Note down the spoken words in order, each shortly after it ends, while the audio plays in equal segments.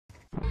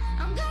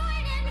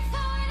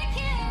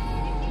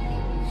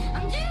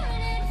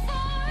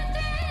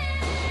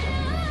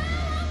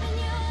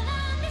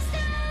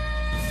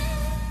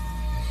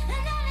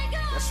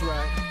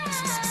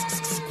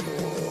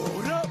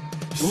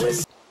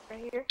Right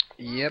here.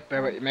 Yep,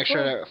 make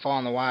sure to fall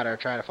in the water.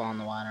 Try to fall in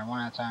the water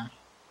one at a time.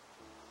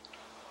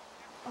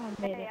 Oh,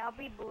 I made it. I'll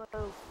be blue.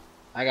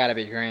 I gotta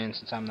be green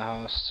since I'm the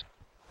host.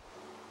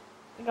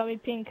 You got me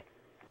pink.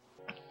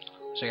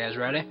 So you guys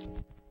ready?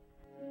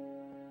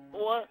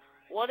 What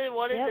did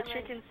Yep. the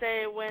chicken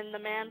say when the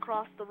man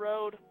crossed the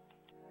road?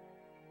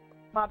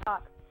 Bop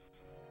bop.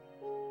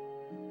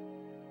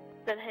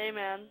 Said, "Hey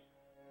man."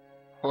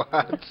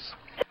 What?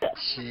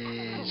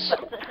 Jeez.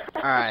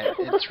 Alright,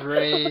 it's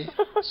 3,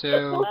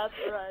 2, That's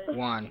right.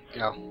 1,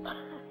 go.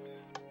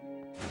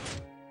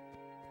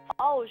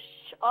 Oh I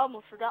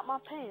almost forgot my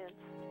pants.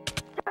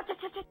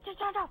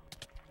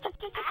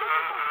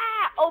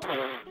 Oh,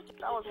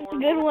 that was horrible.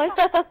 Good one.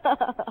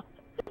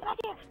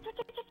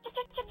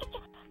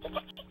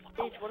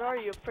 H, what are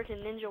you, a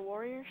freaking ninja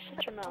warrior?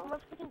 Shut your mouth.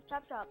 Let's freaking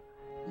chop chop.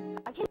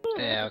 I can't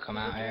even. Yeah, I'll come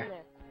out here.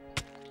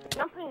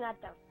 I'm putting that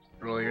down.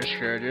 Oh, you're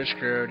screwed, you're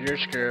screwed, you're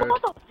screwed.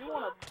 You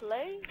wanna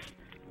play?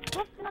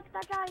 Let's knock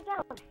that guy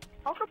down.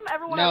 How come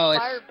everyone No, has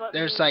fire it's, but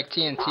there's me? like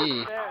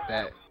TNT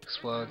that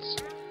explodes.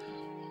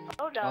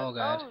 Oh god. Oh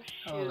god. Oh,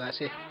 Oh shoot. god,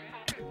 see.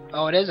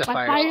 Oh, it is a My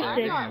fire fire stick. stick.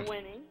 I'm Damn. not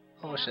winning.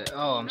 Oh shit.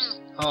 Oh,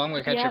 I'm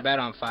gonna catch your Yep. bed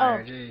on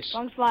fire. Oh, Jeez.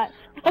 wrong spot.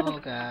 Oh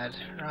god,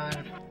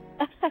 run.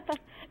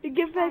 You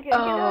get back. Get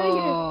out of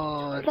here.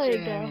 Oh, There you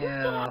damn go. you.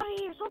 Get out of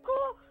here, so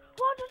cool.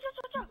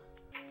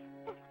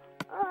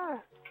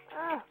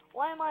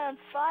 Why am I on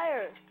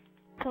fire?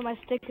 So my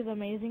stick is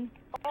amazing.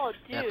 Oh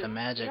dude, Got the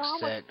magic you know how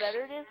stick. much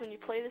better it is when you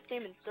play this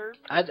game in third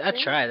I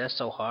person? tried. That's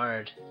so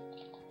hard.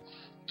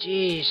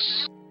 Jeez.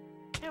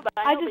 Dude, but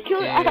I know, just but you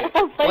killed. can't.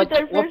 I played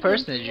third What person.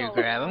 person did you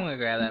grab? I'm gonna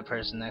grab that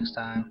person next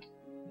time.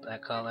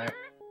 That color.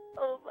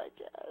 Oh my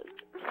god.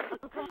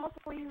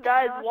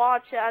 Guys,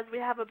 watch as we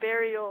have a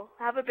burial.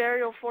 Have a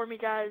burial for me,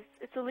 guys.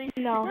 It's Elise.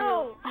 No.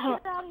 No,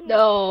 get out of here.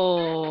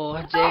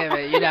 No, damn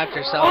it! You knocked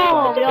yourself Oh,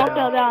 off. we all too.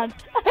 fell down.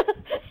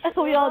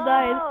 We all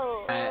died.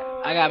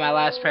 Alright, I got my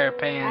last pair of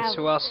pants.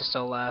 Ow. Who else is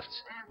still left?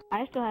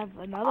 I still have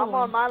another I'm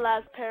one. on my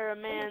last pair of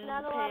man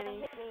Not allowed to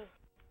panties. hit me.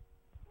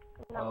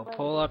 Well,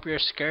 pull up your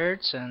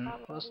skirts and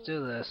let's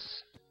do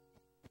this.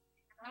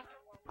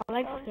 I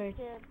like skirts.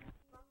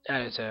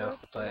 I do too,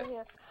 but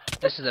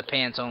this is a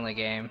pants only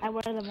game. I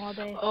wear them all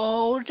day.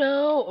 Oh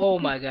no! Oh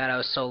my god, I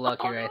was so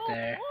lucky right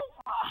there.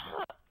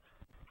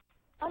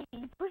 Oh,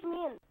 you pushed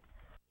me in.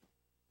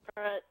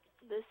 Alright,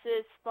 this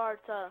is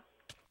Sparta.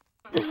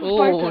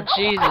 Oh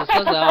Jesus,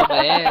 that's all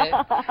bad.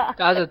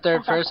 That was the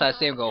third person I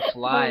see him go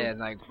flying,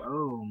 like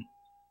boom.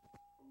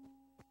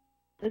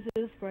 This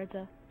is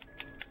Sparta.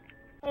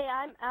 Hey,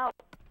 I'm out.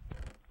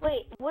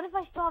 Wait, what if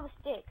I still have a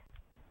stick?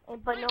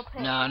 But no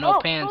pants? No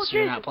pants,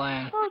 you're not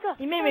playing. Oh god.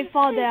 You made me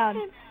fall down.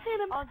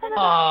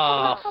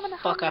 Oh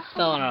fuck, I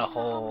fell in a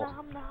hole.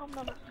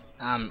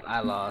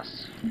 I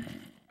lost.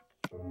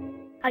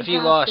 If you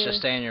lost, just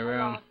stay in your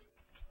room.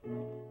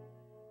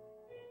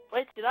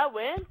 Wait, did I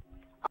win?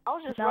 I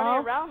was just No.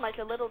 running around like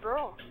a little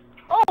girl.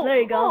 Oh,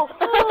 There you go. oh.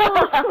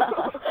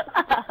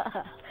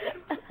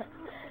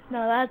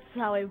 No, that's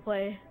how we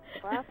play.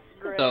 That's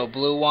great. So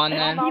blue won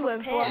then? He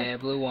went for it. Yeah,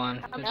 blue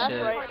won. Good That's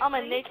shit. right. I'm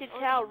a naked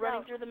cow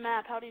running through the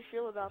map. How do you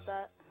feel about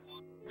that?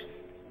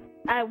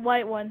 I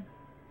white one.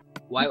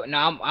 White?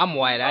 No, I'm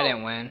white. I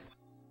didn't win.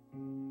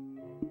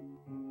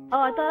 Oh,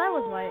 I thought I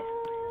was white.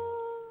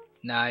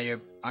 Nah,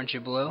 aren't you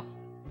blue?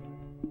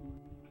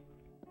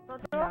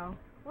 No.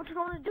 What you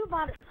gonna do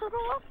about it?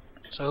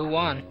 So who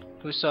won?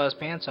 Who saw his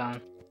pants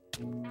on?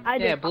 I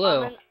Yeah, did.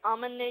 blue.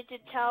 I'm a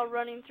naked cow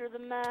running through the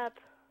map.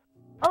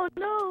 Oh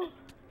no!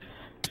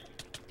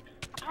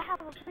 I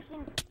have a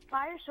freaking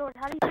fire sword.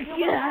 How do you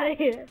Get out of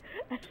here!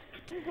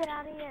 get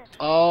out of here?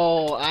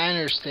 Oh, I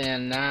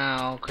understand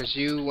now. Cause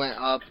you went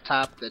up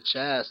top the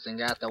chest and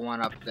got the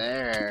one up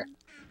there.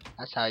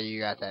 That's how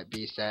you got that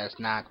beast ass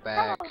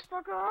knockback.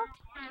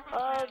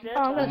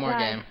 Oh, One more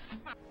die. game.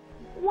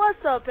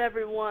 What's up,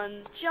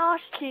 everyone?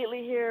 Josh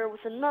Keatley here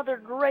with another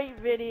great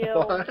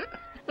video.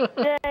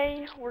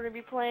 Today we're gonna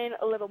be playing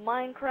a little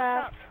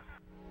Minecraft.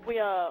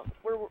 We're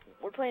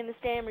playing this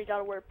game where you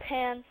gotta wear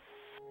pants.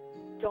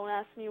 Don't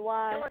ask me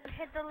why. Don't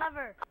hit the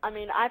lever. I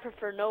mean, I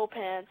prefer no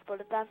pants, but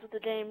if that's what the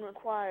game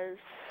requires.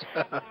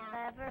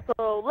 Lever.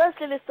 So let's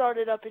get it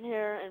started up in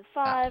here in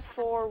 5,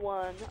 4,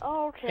 1.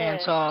 Okay.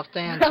 Dance off,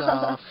 dance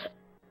off.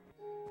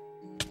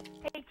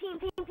 Hey, team.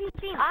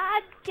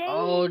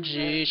 Oh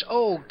jeez.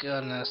 Oh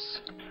goodness.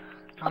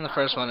 I'm the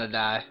first one to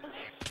die.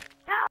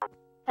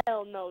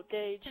 Hell no,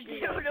 Gage.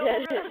 You No, don't no,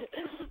 get no. it.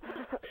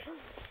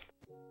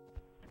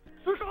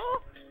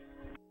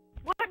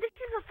 What? This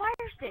is a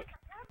fire stick.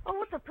 Oh,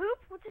 what's a poop?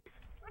 What's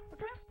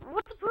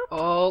a poop?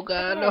 Oh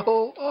god,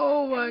 no.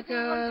 Oh my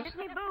god. Hit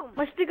me, boom.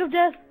 My stick of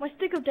death. My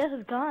stick of death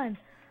is gone.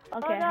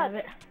 Okay, Oh, I have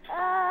it.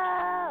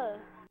 Ah!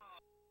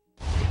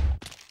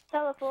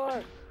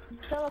 Teleport.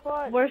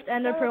 Teleport. Worst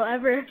ender pearl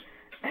ever.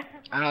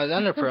 I know the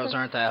Ender Pearls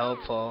aren't that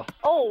helpful.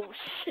 Oh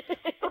shit.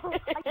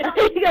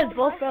 You guys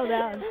both fell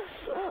down.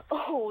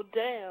 Oh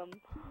damn.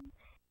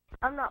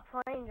 I'm not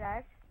playing,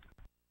 guys.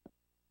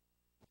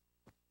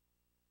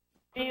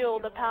 feel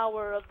the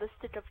power of the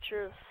stick of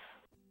truth.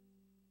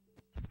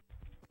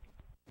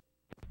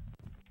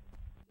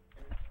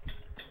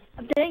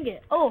 Dang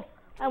it. Oh,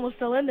 I almost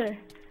fell in there.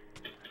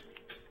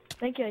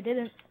 Thank you, I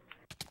didn't.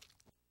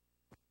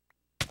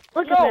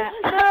 Look at that.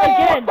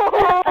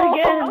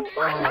 Again.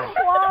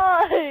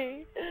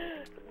 Why?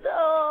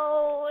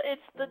 No,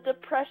 it's the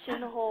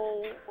depression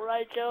hole where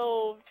I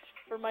dove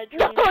for my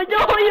dreams.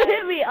 No, you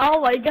hit me.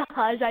 Oh my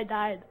gosh, I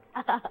died.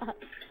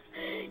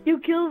 You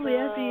killed me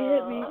after you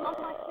hit me.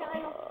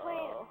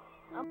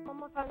 I'm on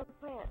my final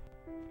plant.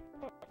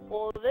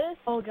 Well, this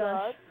gosh.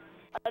 sucks.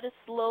 I just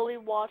slowly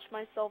watch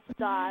myself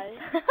die.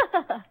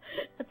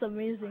 That's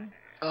amazing.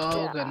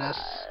 Oh Yeah. goodness.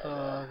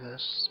 Oh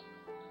goodness.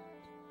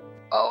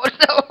 Oh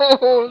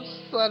no,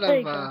 son There of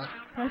you go. a.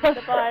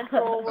 Goodbye,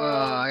 troll Oh,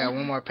 world. I got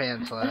one more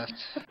pants left.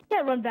 You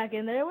can't run back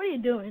in there. What are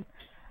you doing?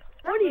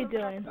 What are you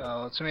doing?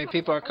 Oh, too many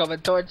people are coming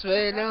towards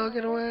me. No,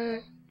 get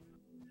away.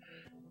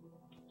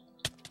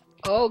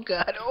 Oh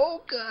god,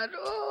 oh god,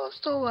 oh, I'm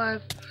still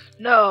alive.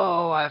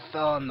 No, I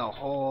fell in the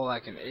hole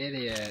like an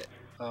idiot.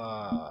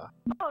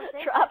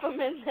 Trap him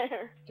in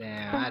there.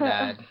 Damn, I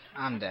died.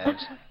 I'm dead.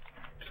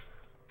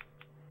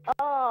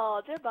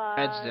 Oh, goodbye.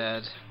 Red's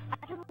dead.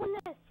 I can win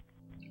this.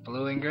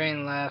 Blue and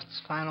green left.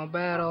 Final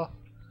battle.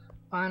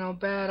 Final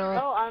battle.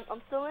 No,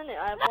 I'm still in it.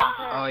 I have one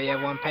pants. Oh, you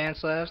have one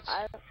pants left?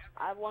 I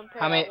have one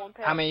pair. How many? I have one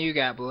pair. How many you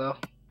got, Blue?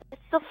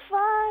 It's the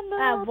final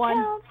I have one.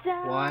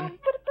 countdown. One.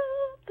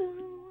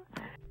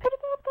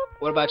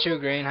 What about you,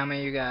 Green? How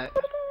many you got?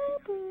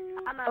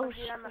 I'm out.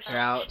 I'm out. You're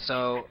out.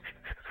 So,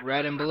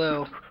 red and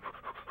blue.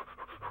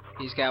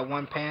 He's got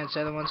one pants.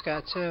 The other one's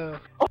got two.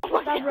 Oh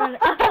my Stop god. running.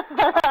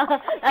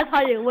 That's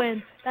how you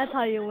win. That's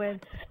how you win.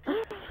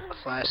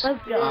 Flash. Let's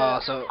go. Oh,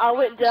 so I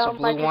went down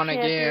blue like a won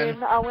champion.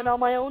 again. I went on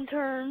my own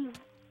terms.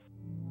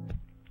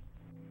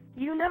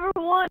 You never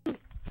won.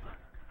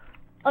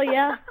 Oh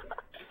yeah.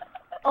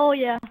 Oh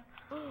yeah.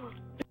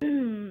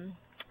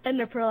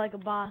 Ender Pearl like a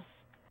boss.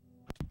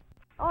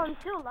 Oh, I'm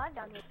still alive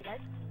down here, guys.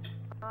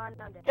 Oh, I'm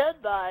not dead.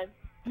 Goodbye.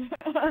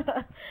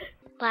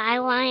 But I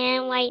want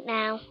it right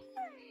now.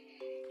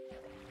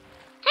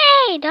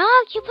 Hey,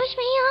 dog, you pushed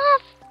me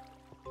off.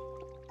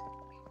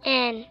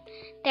 And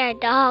their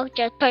dog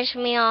just pushed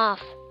me off.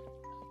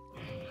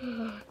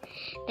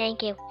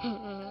 Thank you.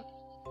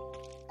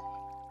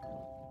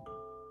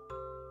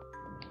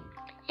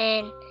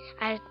 And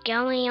I was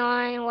going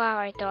on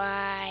water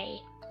dry.